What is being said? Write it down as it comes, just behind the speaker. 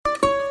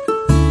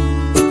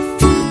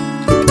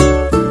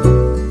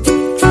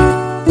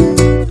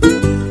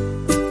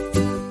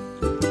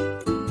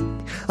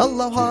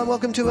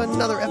welcome to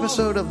another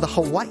episode of the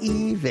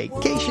Hawaii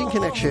Vacation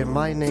Connection.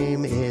 My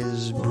name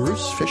is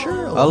Bruce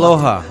Fisher.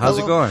 Aloha. How's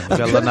it going? You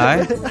got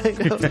Lanai?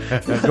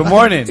 Good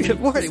morning. Good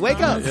morning. Wake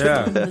up.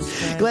 Yeah.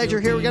 Glad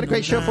you're here. We got a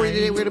great show for you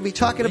today. We're going to be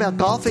talking about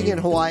golfing in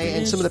Hawaii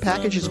and some of the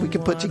packages we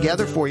can put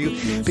together for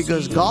you,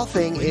 because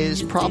golfing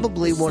is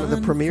probably one of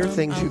the premier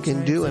things you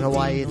can do in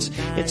Hawaii.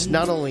 It's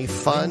not only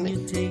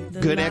fun,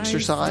 good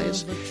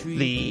exercise,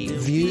 the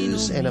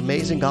views and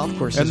amazing golf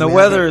courses. And the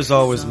weather is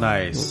always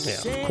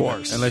nice. Yeah, of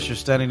course. Unless you're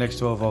standing next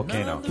to a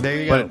volcano.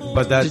 There you go.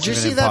 But that's Did you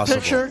even see impossible.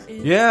 that picture?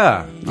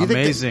 Yeah. You think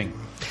Amazing.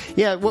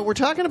 Yeah, what we're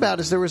talking about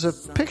is there was a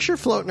picture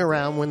floating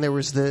around when there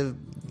was the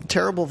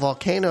terrible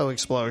volcano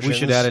explosion. We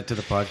should add it to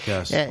the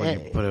podcast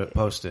when you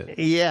post it.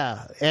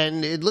 Yeah,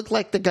 and it looked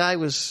like the guy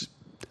was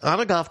on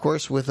a golf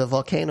course with a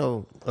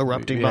volcano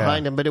erupting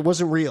behind him, but it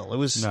wasn't real. It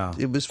was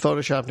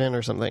photoshopped in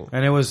or something.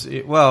 And it looked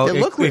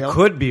real. It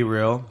could be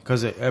real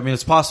because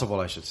it's possible,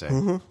 I should say.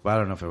 Mm-hmm. But I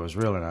don't know if it was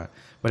real or not.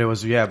 But it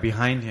was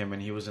behind him,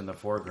 and he was in the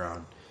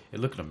foreground. It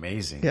looked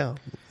amazing. Yeah.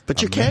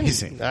 But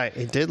amazing. You can.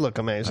 It did look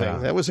amazing. Yeah.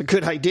 That was a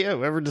good idea,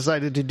 whoever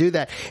decided to do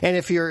that. And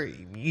if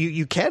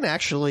you can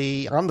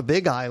actually, on the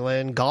Big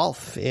Island,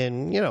 golf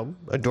in,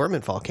 a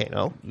dormant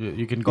volcano.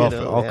 You can golf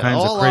at all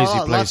kinds of crazy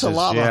places. Lots of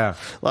lava. Yeah.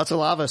 Lots of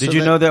lava. Did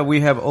you know that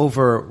we have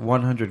over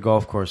 100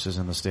 golf courses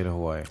in the state of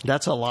Hawaii?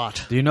 That's a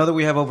lot. Do you know that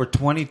we have over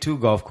 22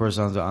 golf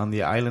courses on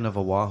the island of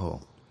Oahu?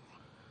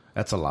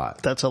 That's a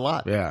lot. That's a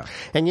lot. Yeah.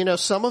 And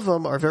some of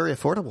them are very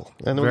affordable.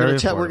 And we're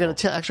going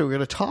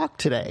to talk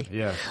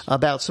today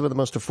about some of the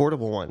most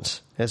affordable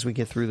ones as we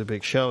get through the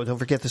big show. Don't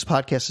forget, this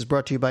podcast is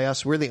brought to you by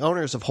us. We're the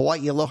owners of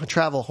Hawaii Aloha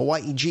Travel,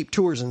 Hawaii Jeep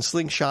Tours, and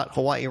Slingshot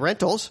Hawaii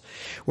Rentals.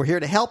 We're here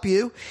to help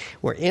you.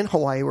 We're in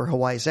Hawaii. We're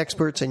Hawaii's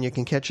experts, and you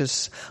can catch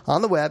us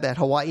on the web at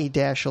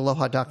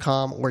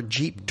hawaii-aloha.com or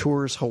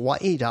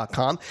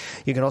jeeptourshawaii.com.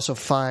 You can also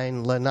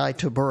find Lanai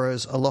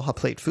Tobura's Aloha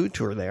Plate Food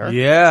Tour there.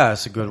 Yeah,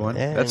 that's a good one.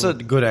 That's a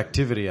good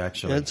activity,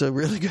 actually. It's a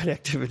really good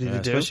activity to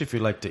do. Especially if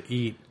you like to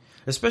eat.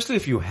 Especially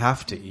if you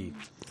have to eat.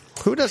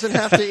 Who doesn't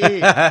have to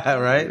eat?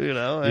 Right?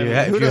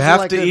 If you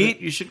have to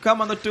eat, you should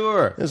come on the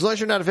tour. As long as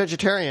you're not a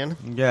vegetarian.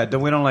 Yeah,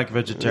 we don't like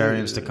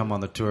vegetarians to come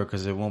on the tour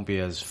because it won't be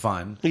as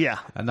fun. Yeah.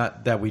 And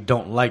not that we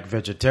don't like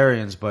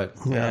vegetarians, but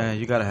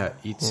you got to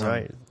eat some.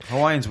 Right.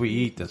 Hawaiians, we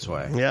eat, that's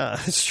why. Yeah,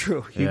 it's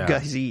true. You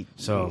guys eat.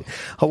 So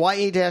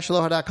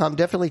Hawaii-aloha.com.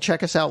 Definitely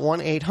check us out,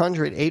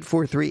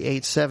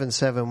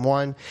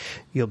 1-800-843-8771.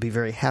 You'll be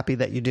very happy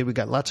that you did. We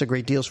got lots of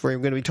great deals for you.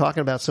 We're going to be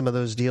talking about some of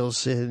those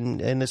deals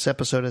in this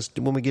episode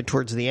when we get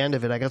towards the end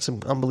of it. I got some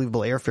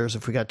unbelievable airfares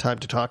if we got time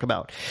to talk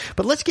about.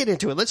 But let's get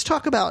into it. Let's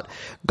talk about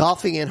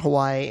golfing in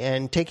Hawaii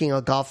and taking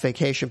a golf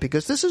vacation,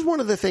 because this is one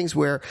of the things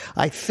where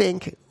I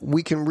think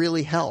we can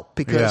really help,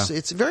 because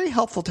it's very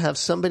helpful to have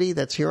somebody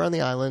that's here on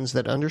the islands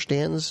that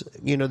understands,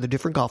 the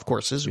different golf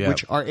courses,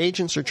 which our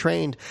agents are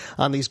trained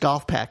on these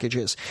golf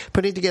packages,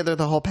 putting together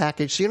the whole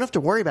package so you don't have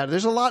to worry about it.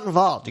 There's a lot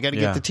involved. You got to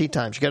get the tee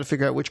times. You got to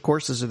figure out which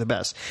courses are the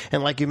best.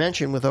 And like you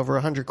mentioned, with over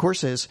 100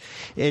 courses,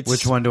 it's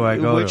which one do I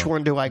go to? Which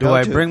one do I go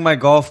to? Do I bring my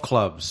golf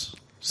clubs?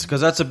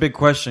 Because that's a big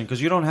question, because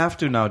you don't have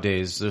to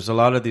nowadays. There's a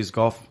lot of these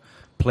golf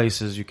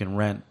places you can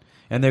rent.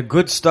 And they're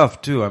good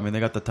stuff, too. I mean, they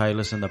got the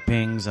Titleist and the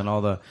Pings and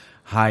all the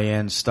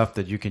high-end stuff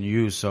that you can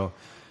use. So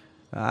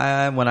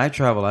when I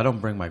travel, I don't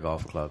bring my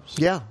golf clubs.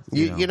 Yeah.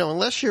 You know,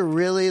 unless you're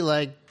really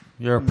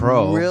you're a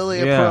pro.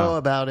 Really a pro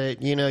about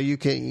it. You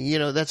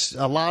can, that's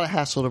a lot of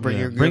hassle to bring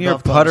your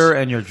golf putter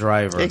clubs. and your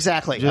driver.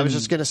 Exactly. I was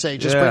just going to say,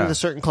 just bring the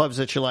certain clubs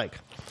that you like.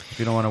 If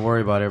you don't want to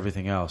worry about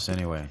everything else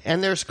anyway.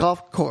 And there's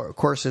golf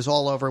courses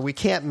all over. We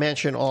can't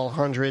mention all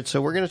 100,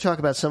 so we're going to talk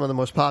about some of the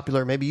most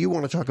popular. Maybe you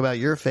want to talk about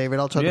your favorite.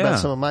 I'll talk about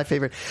some of my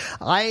favorite.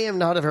 I am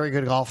not a very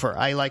good golfer.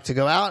 I like to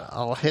go out.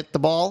 I'll hit the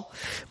ball,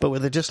 but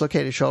with a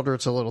dislocated shoulder,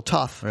 it's a little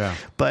tough. Yeah.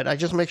 But I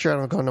just make sure I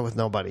don't go in with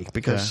nobody,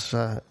 because...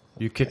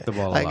 You kick the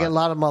ball a lot. I get a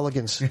lot of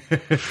mulligans. He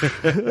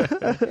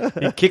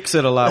kicks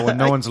it a lot when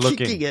no one's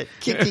looking.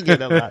 Kicking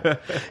it a lot.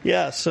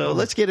 Yeah, so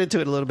let's get into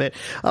it a little bit.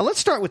 Let's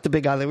start with the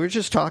Big Island. We were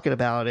just talking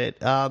about it.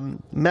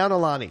 Mount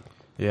Aulani.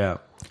 Yeah.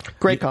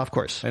 Great golf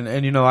course. And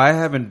I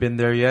haven't been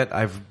there yet.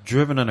 I've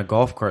driven in a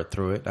golf cart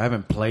through it. I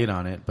haven't played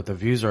on it, but the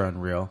views are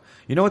unreal.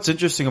 You know what's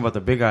interesting about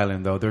the Big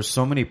Island, though? There's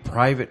so many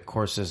private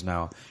courses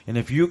now. And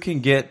if you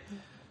can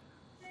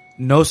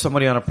know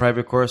somebody on a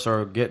private course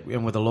or get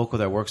in with a local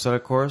that works at a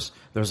course,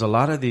 there's a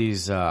lot of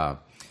these,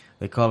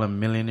 they call them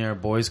millionaire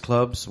boys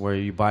clubs, where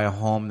you buy a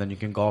home, then you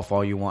can golf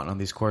all you want on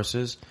these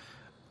courses.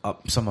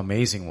 Some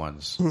amazing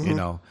ones,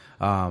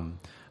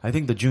 I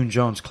think the June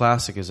Jones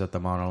Classic is at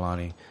the Mount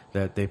Aulani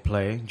that they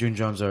play. June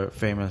Jones is a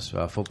famous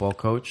football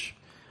coach,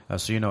 so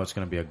it's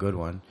going to be a good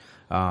one.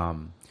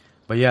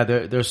 But yeah,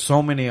 there's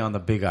so many on the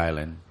Big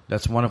Island.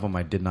 That's one of them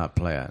I did not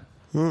play at.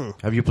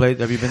 Have you played?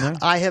 Have you been there?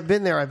 I have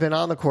been there. I've been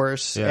on the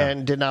course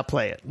and did not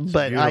play it.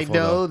 But I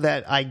know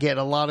that I get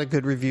a lot of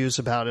good reviews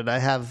about it. I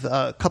have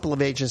a couple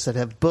of agents that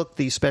have booked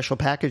these special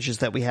packages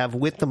that we have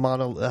with the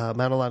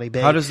Manalani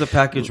Bay. How does the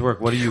package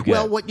work? What do you get?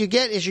 Well, what you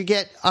get is you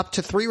get up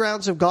to 3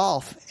 rounds of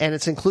golf, and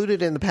it's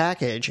included in the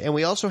package. And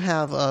we also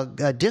have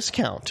a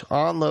discount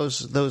on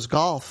those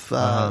golf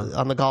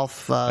on the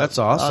golf. That's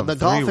awesome. On the 3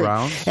 golf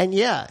rounds. And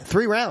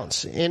 3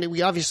 rounds. And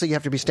we obviously you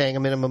have to be staying a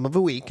minimum of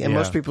a week, and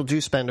most people do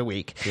spend a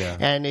week. Yeah.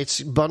 And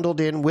it's bundled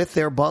in with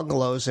their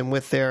bungalows and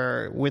with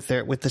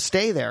the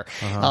stay there.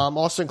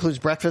 Also includes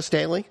breakfast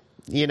daily.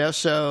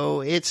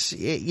 So it's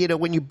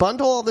when you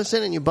bundle all this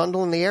in and you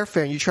bundle in the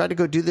airfare and you try to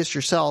go do this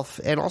yourself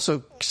and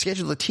also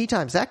schedule the tee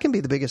times, that can be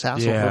the biggest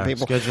hassle for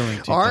people.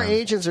 Scheduling tee Our time.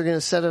 agents are going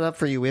to set it up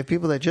for you. We have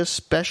people that just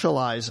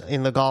specialize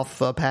in the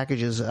golf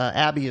packages.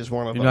 Abby is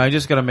one of them. I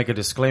just got to make a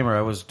disclaimer.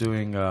 I was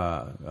doing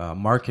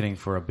marketing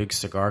for a big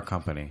cigar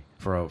company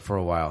for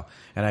a while,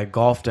 and I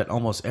golfed at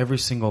almost every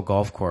single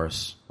golf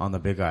course on the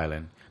Big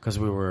Island because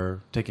we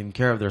were taking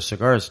care of their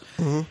cigars,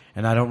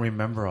 and I don't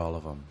remember all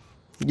of them.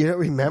 You don't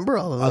remember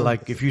all of them?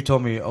 Like if you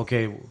told me,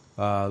 okay,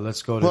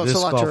 let's go to well, this it's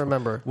a lot golf. to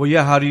remember. Well,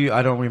 yeah. How do you?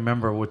 I don't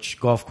remember which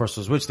golf course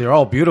was which. They're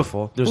all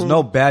beautiful. There's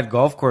no bad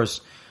golf course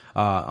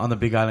on the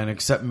Big Island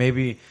except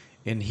maybe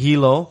in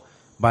Hilo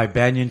by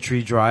Banyan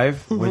Tree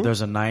Drive, where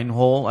there's a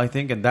 9-hole, I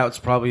think, and that's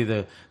probably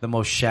the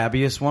most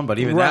shabbiest one. But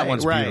even that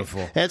one's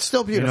beautiful. It's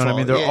still beautiful. You know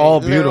what I mean? They're all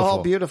beautiful. They're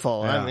all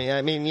beautiful. Yeah.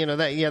 I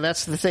mean,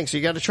 that's the thing. So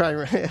you got to try.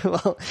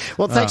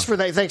 well, thanks for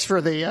that. Thanks for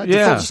the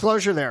full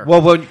disclosure there.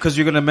 Well, because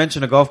you're going to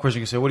mention a golf course,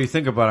 you can say, "What do you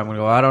think about it?" I'm going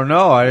to go, "I don't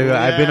know.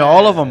 I've been to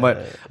all of them,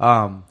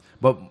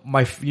 but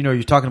my,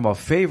 you're talking about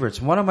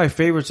favorites. One of my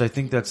favorites, I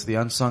think that's the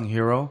unsung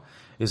hero,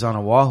 is on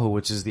Oahu,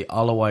 which is the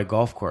Alawai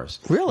Golf Course.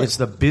 Really? It's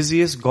the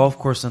busiest golf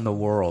course in the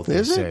world,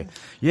 they say.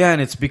 Yeah, and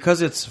it's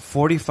because it's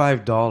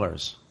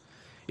 $45.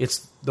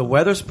 The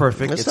weather's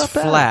perfect. It's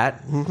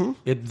flat.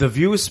 The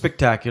view is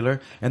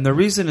spectacular. And the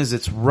reason is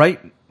it's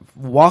right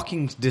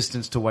walking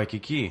distance to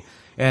Waikiki.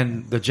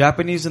 And the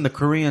Japanese and the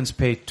Koreans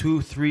pay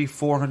 $200,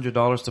 $300,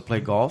 $400 to play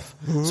golf.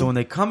 So when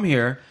they come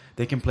here,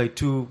 they can play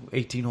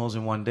 18 holes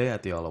in one day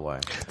at the Alawai.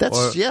 That's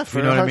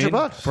for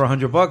 $100. For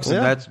 $100,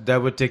 and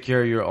that would take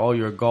care of all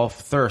your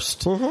golf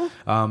thirst.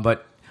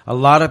 But a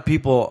lot of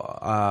people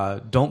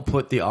don't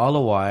put the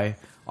Alawai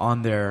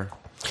on their.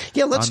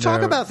 Yeah, let's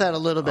talk about that a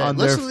little bit. On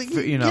their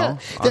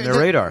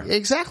radar.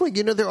 Exactly.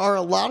 There are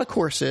a lot of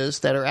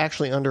courses that are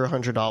actually under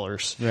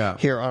 $100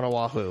 here on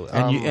Oahu.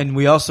 And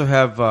we also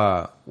have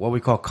what we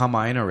call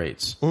Kama'aina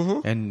rates.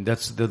 And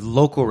that's the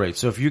local rate.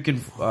 So if you can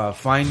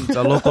find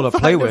a local to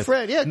play with.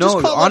 Friend. Yeah,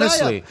 no,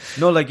 honestly.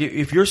 No, like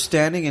if you're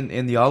standing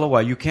in the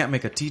Alawai, you can't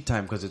make a tee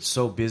time because it's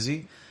so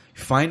busy.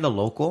 Find a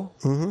local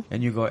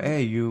and you go,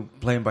 hey, you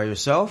playing by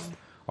yourself?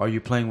 Or are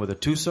you playing with a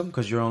twosome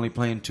because you're only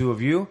playing 2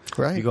 of you?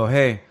 Right. You go,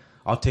 hey,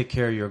 I'll take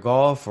care of your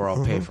golf, or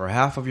I'll pay for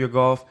half of your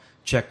golf.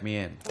 Check me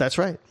in. That's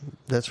right.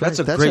 That's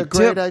a great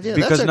tip idea.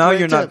 because now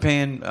you're not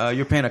paying.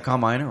 You're paying a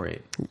Kama'aina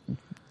rate.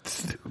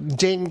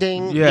 Ding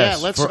ding.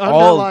 Yes, let's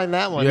underline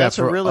that one. That's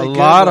a really good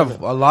one.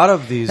 A lot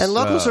of these, and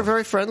locals are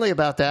very friendly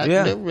about that.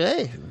 Yeah.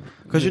 Hey.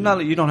 Because you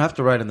don't have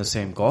to ride in the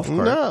same golf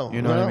cart. No,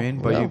 you know what I mean.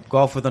 But you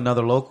golf with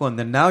another local, and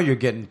then now you're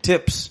getting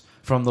tips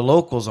from the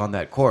locals on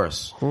that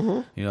course.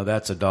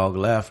 That's a dog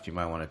left. You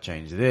might want to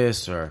change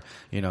this, or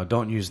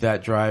don't use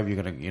that drive.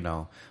 You're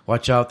gonna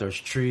watch out. There's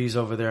trees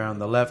over there on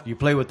the left. You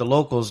play with the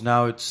locals.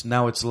 Now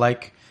it's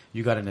like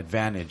you got an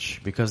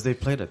advantage because they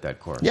played at that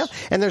course. Yeah,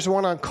 and there's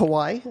one on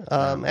Kauai.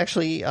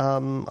 Actually,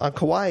 on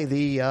Kauai,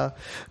 the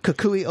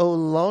Kukui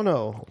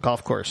Olono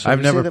golf course.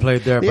 I've never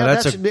played there,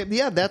 but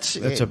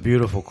that's a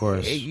beautiful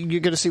course.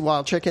 You're going to see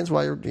wild chickens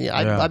while you're.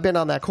 I've been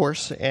on that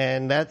course,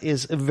 and that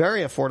is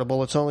very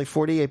affordable. It's only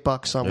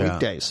 $48 on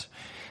weekdays.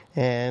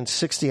 And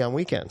 $60 on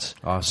weekends.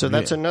 Awesome. So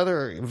that's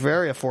another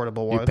very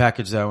affordable one. You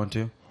package that one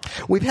too?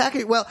 We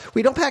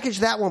don't package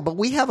that one, but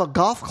we have a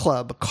golf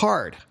club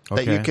card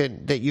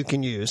that you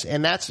can use,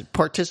 and that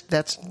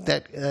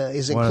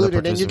is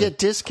included, and you get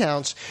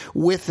discounts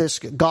with this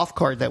golf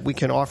card that we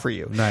can offer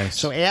you. Nice.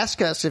 So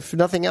ask us if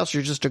nothing else.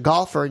 You're just a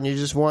golfer and you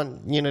just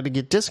want to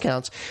get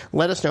discounts.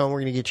 Let us know, and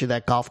we're going to get you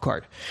that golf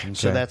card. Okay.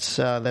 So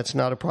that's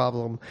not a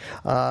problem.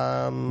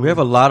 We have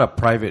a lot of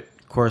private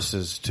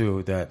courses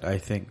too that I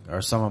think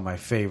are some of my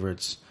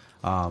favorites.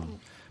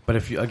 But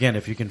if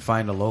you can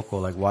find a local,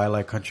 like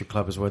Waialae Country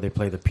Club is where they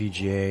play the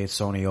PGA,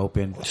 Sony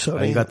Open.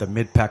 You got the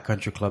Mid-Pac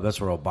Country Club. That's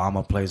where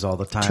Obama plays all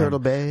the time. Turtle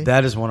Bay.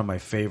 That is one of my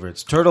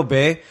favorites. Turtle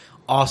Bay,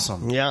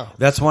 awesome. Yeah.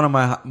 That's one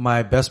of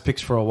my best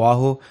picks for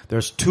Oahu.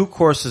 There's 2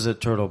 courses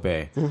at Turtle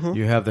Bay.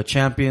 You have the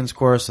Champions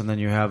course, and then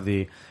you have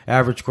the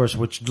average course,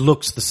 which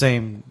looks the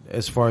same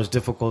as far as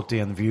difficulty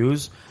and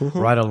views,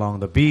 right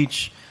along the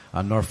beach.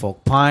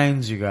 Norfolk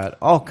Pines, you got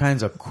all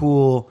kinds of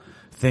cool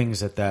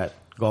things at that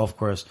golf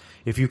course.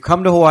 If you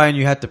come to Hawaii and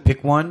you had to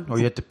pick one, or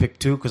you had to pick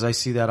two, because I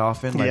see that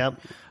often. Like,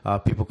 Yep.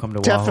 People come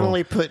to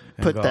Definitely Oahu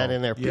put and that go.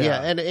 in there.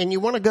 Yeah. And you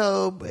want to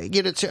go.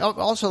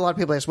 Also, a lot of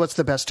people ask, what's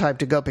the best time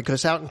to go?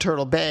 Because out in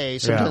Turtle Bay,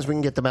 sometimes we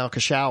can get the Malka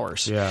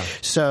showers. Yeah.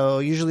 So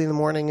usually in the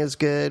morning is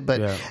good.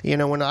 But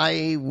when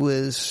I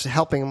was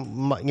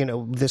helping,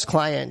 this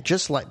client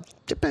just like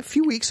a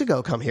few weeks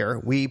ago come here,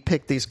 we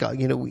picked these guys.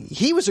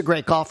 He was a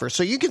great golfer,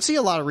 so you can see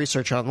a lot of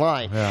research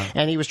online. Yeah.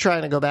 And he was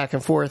trying to go back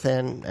and forth,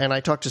 and I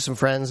talked to some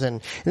friends,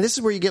 and this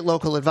is where you get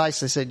local advice.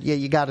 They said, yeah,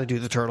 you got to do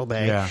the Turtle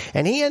Bay. Yeah.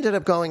 And he ended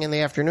up going in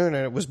the afternoon,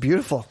 and it was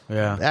beautiful.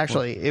 Yeah.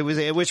 Actually,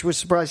 which was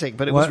surprising,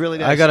 but it was really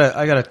nice.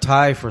 I got a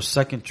tie for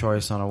second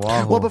choice on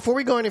Oahu. Well, before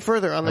we go any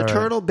further, on the All right.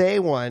 Turtle Bay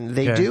one,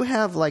 they do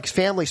have like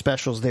family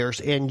specials there,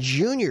 and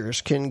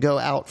juniors can go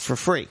out for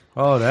free.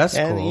 Oh, that's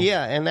And cool.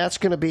 yeah, and that's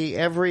going to be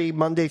every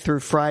Monday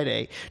through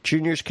Friday.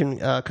 Juniors can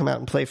come out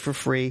and play for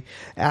free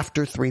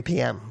after 3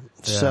 p.m.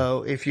 Yeah.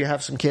 So if you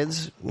have some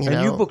kids,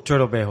 you booked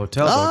Turtle Bay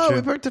Hotel, don't you?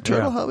 we booked the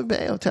Turtle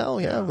Bay Hotel,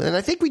 yeah. And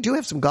I think we do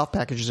have some golf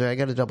packages there. I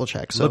got to double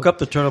check. So Look up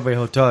the Turtle Bay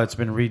Hotel. It's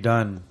been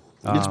redone.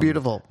 It's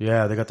beautiful.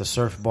 Yeah, they got the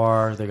surf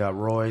bar. They got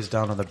Roy's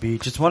down on the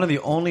beach. It's one of the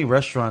only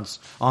restaurants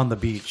on the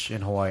beach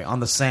in Hawaii, on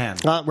the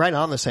sand. Right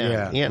on the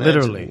sand. Yeah,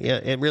 literally.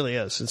 It really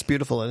is. It's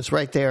beautiful. And it's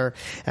right there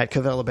at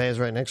Cavella Bay is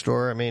right next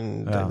door. I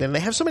mean, and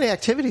they have so many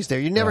activities there.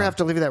 You never have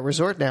to leave that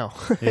resort now.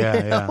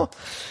 Yeah.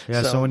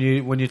 So when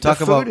you talk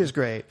the about food is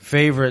great.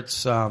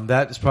 favorites,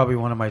 that is probably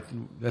one of my,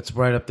 that's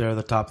right up there,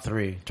 the top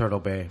three,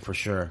 Turtle Bay for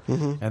sure.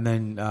 Mm-hmm. And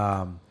then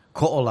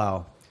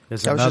Ko'olau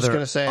is I was just another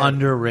gonna say-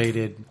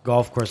 underrated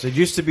golf course. It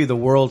used to be the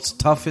world's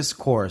toughest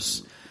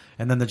course.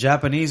 And then the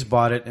Japanese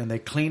bought it and they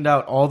cleaned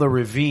out all the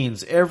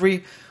ravines.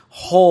 Every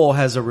hole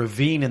has a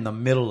ravine in the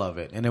middle of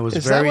it. And it was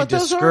Is that very what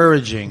those are?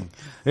 discouraging.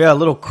 Yeah, a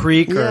little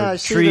creek Yeah, I or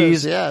see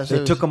trees. those. Yeah, they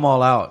those- took them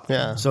all out.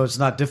 Yeah. So it's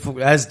not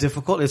as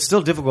difficult. It's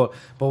still difficult.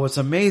 But what's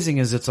amazing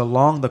is it's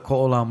along the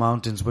Ko'olau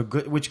Mountains,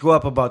 which go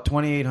up about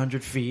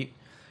 2,800 feet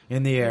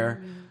in the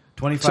air.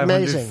 2,500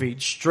 amazing. feet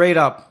straight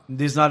up.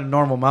 These not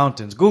normal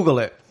mountains. Google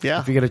it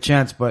if you get a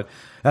chance. But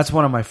that's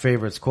one of my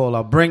favorites,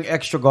 Ko'olau. Bring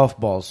extra golf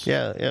balls.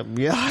 Yeah.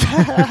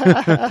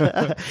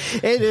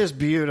 It is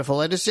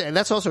beautiful. And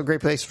that's also a great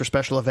place for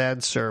special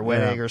events or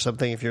wedding or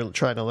something if you're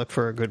trying to look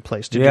for a good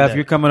place to do that. If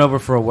you're coming over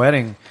for a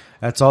wedding,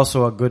 that's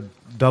also a good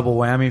double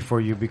whammy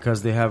for you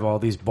because they have all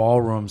these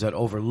ballrooms that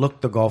overlook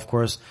the golf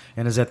course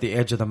and is at the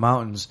edge of the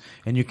mountains.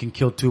 And you can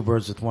kill two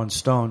birds with one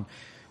stone.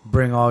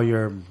 Bring all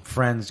your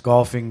friends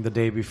golfing the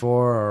day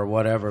before or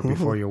whatever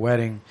before your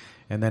wedding,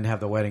 and then have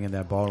the wedding in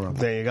that ballroom.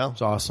 There you go.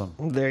 It's awesome.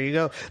 There you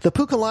go. The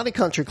Pukalani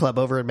Country Club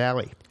over in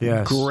Maui.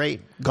 Yes.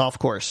 Great golf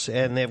course,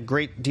 and they have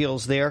great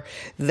deals there.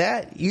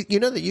 That you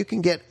know that you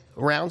can get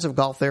rounds of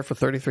golf there for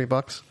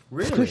 $33.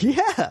 Really?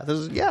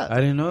 Yeah. I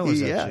didn't know it was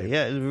that cheap.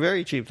 Yeah, it's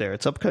very cheap there.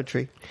 It's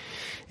upcountry.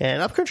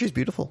 And upcountry is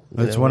beautiful.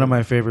 It's one of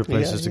my favorite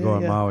places to go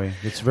in Maui.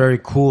 It's very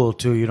cool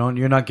too.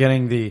 You're not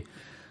getting the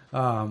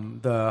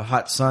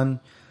hot sun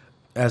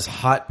as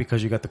hot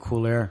because you got the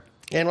cool air.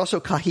 And also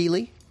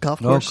Kahili Golf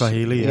Course.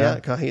 Kahili, yeah.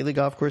 Kahili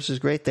Golf Course is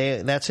great.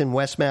 That's in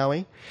West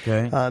Maui.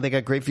 Okay. They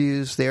got great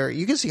views there.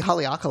 You can see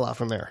Haleakala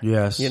from there.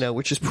 Yes.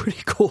 Which is pretty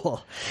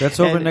cool. That's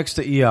over next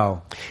to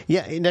Iao.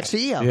 Yeah, next to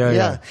EO.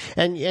 Yeah.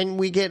 And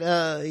we get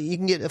you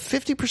can get a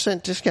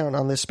 50% discount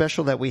on this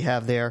special that we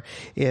have there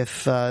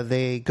if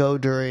they go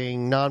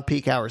during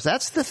non-peak hours.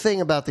 That's the thing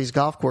about these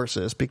golf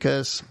courses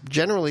because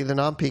generally the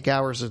non-peak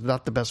hours is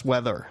not the best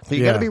weather. So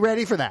you got to be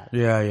ready for that.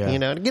 Yeah.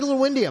 To get a little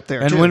windy up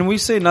there. And too. when we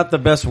say not the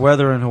best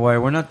weather in Hawaii,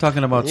 we're not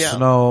talking about Yeah.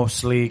 snow,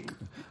 sleet.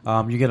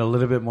 You get a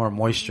little bit more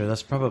moisture.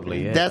 That's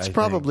probably it. That's I think.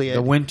 probably it.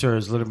 The winter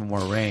is a little bit more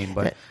rain,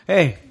 but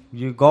hey,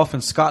 you golf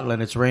in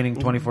Scotland, it's raining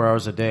 24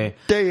 hours a day.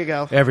 There you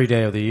go. Every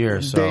day of the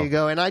year. So There you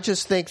go. And I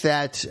just think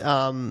that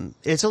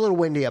it's a little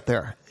windy up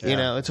there.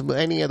 Yeah. It's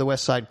any of the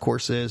West Side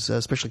courses,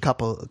 especially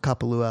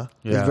Kapalua.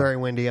 Yeah. It's very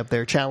windy up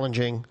there,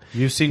 challenging.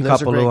 You've seen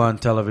Those are great. Kapalua on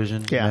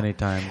television many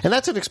times. And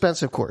that's an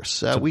expensive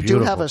course. a We do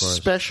have beautiful a course.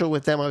 special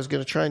with them. I was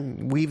going to try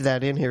and weave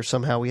that in here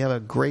somehow. We have a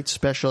great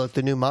special at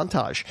the new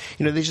Montage.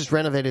 They just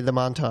renovated the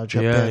Montage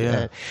up there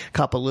at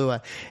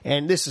Kapalua.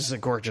 And this is a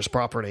gorgeous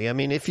property. I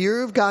mean, if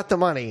you've got the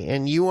money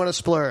and you want to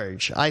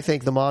splurge, I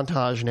think the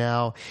Montage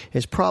now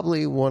is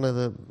probably one of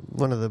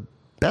the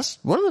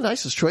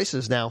nicest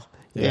choices now.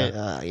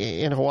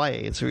 In Hawaii,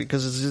 it's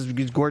because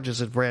it's gorgeous.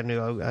 It's brand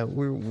new.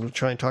 We'll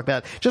try and talk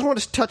about it. Just want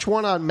to touch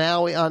one on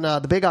Maui, on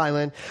the Big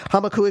Island,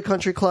 Hamakua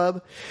Country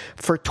Club.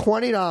 For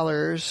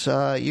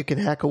 $20, you can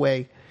hack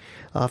away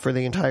for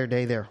the entire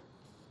day there.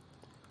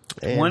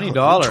 $20?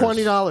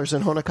 $20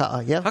 in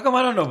Honoka'a. Yeah. How come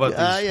I don't know about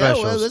these Yeah,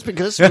 specials? well, that's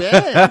because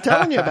I'm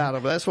telling you about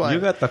them. That's why You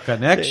got the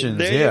connections.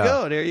 There yeah. you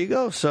go. There you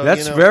go. So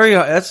That's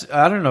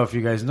I don't know if you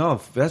guys know.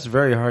 That's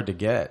very hard to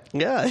get.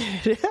 Yeah,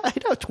 I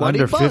know. $20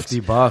 Under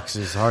 $50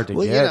 is hard to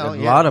get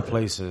in a lot of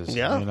places.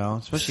 Yeah.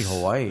 Especially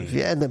Hawaii.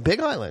 Yeah, and the Big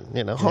Island,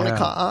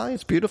 Honoka'a,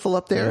 it's beautiful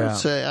up there.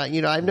 Yeah.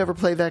 It's I've never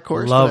played that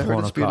course, Love but I heard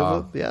it's Honoka'a.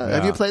 beautiful. Yeah. Yeah.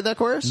 Have you played that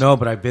course? No,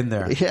 but I've been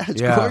there. Yeah,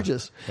 it's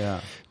gorgeous.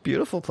 Yeah.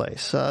 Beautiful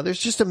place. There's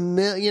just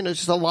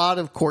just a lot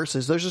of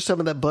courses. Those are some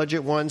of the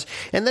budget ones,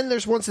 and then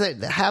there's ones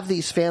that have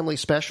these family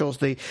specials.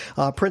 The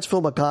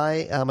Princeville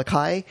Mackay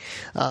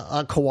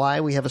on Kauai,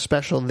 we have a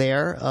special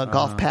there, a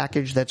golf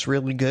package that's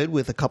really good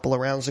with a couple of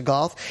rounds of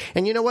golf.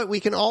 And you know what? We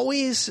can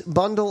always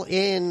bundle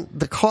in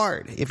the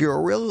card. If you're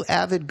a real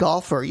avid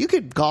golfer, you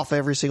could golf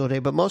every single day,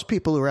 but most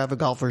people who are avid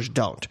golfers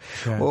don't.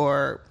 Okay.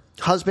 Or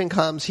husband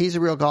comes, he's a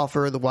real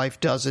golfer, the wife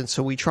doesn't,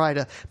 so we try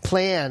to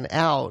plan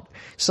out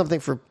something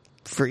for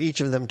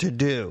each of them to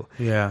do.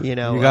 Yeah. You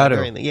know, you got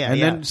to.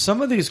 Then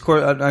some of these a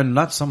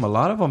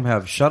lot of them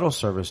have shuttle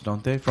service,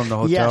 don't they, from the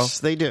hotel? Yes,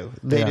 they do.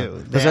 They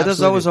do. Because that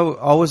is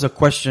always a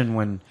question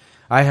when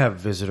I have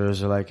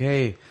visitors. They're like,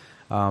 hey,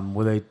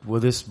 will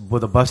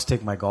the bus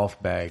take my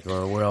golf bag,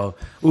 or will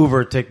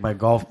Uber take my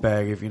golf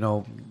bag? If you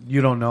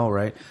don't know,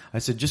 right? I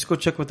said, just go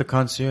check with the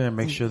concierge and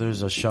make sure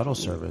there's a shuttle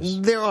service.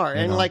 There are.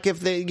 And like if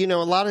they, a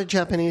lot of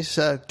Japanese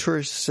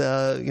tourists,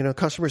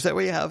 customers that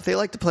we have, they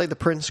like to play the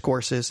Prince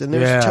courses, and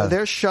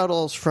there's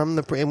shuttles from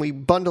and we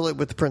bundle it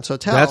with the Prince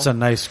Hotel. That's a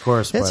nice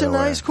course. It's a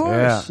nice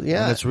course.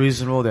 Yeah. And it's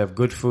reasonable. They have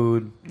good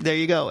food. There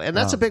you go. And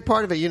that's a big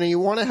part of it. You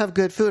want to have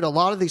good food. A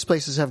lot of these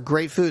places have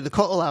great food. The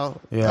Ko'olau,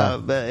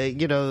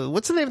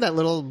 what's the name of that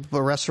little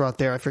restaurant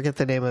there? I forget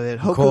the name of it.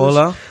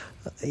 Ko'olau?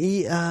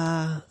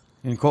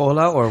 In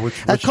Ko'olau or which?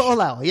 At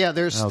Ko'olau, yeah.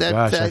 There's that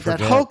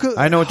Hoku.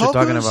 I know what you're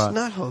talking about.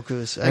 Not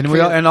Hokus.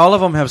 And all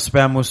of them have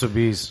spam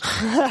musubis.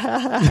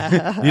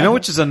 You know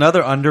which is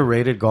another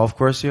underrated golf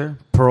course here?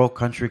 Pearl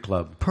Country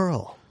Club.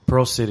 Pearl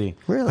City.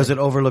 Really? Because it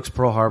overlooks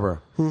Pearl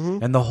Harbor.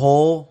 Mm-hmm. And the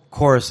whole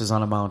course is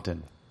on a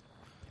mountain.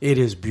 It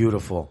is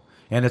beautiful.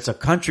 And it's a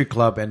country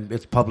club, and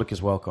its public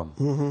is welcome.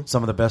 Mm-hmm.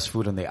 Some of the best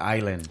food on the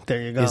island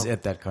is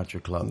at that country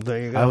club.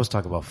 There you go. I always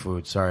talk about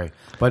food, sorry.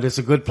 But it's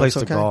a good place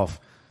to golf.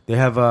 They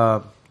have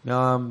a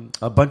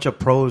bunch of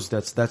pros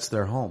that's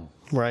their home.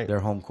 Right. Their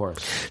home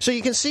course. So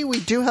you can see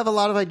we do have a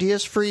lot of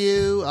ideas for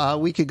you.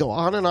 We could go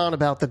on and on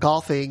about the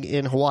golfing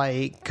in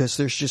Hawaii because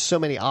there's just so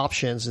many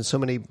options and so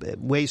many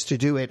ways to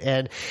do it.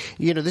 And,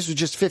 this was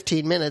just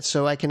 15 minutes,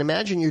 so I can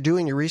imagine you're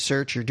doing your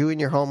research, you're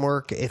doing your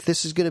homework. If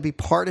this is going to be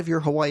part of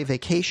your Hawaii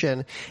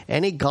vacation,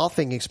 any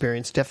golfing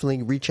experience,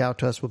 definitely reach out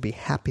to us. We'll be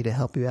happy to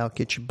help you out,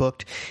 get you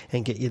booked,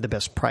 and get you the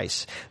best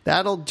price.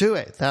 That'll do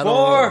it. 4!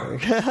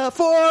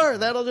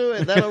 That'll do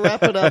it. That'll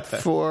wrap it up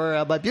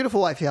for my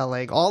beautiful wife,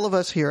 Yaling. All of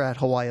us here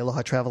at Hawaii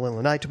Aloha Travel in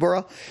Lanai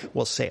Tabora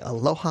will say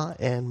aloha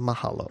and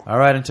mahalo. All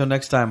right, until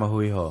next time,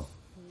 ahui ho.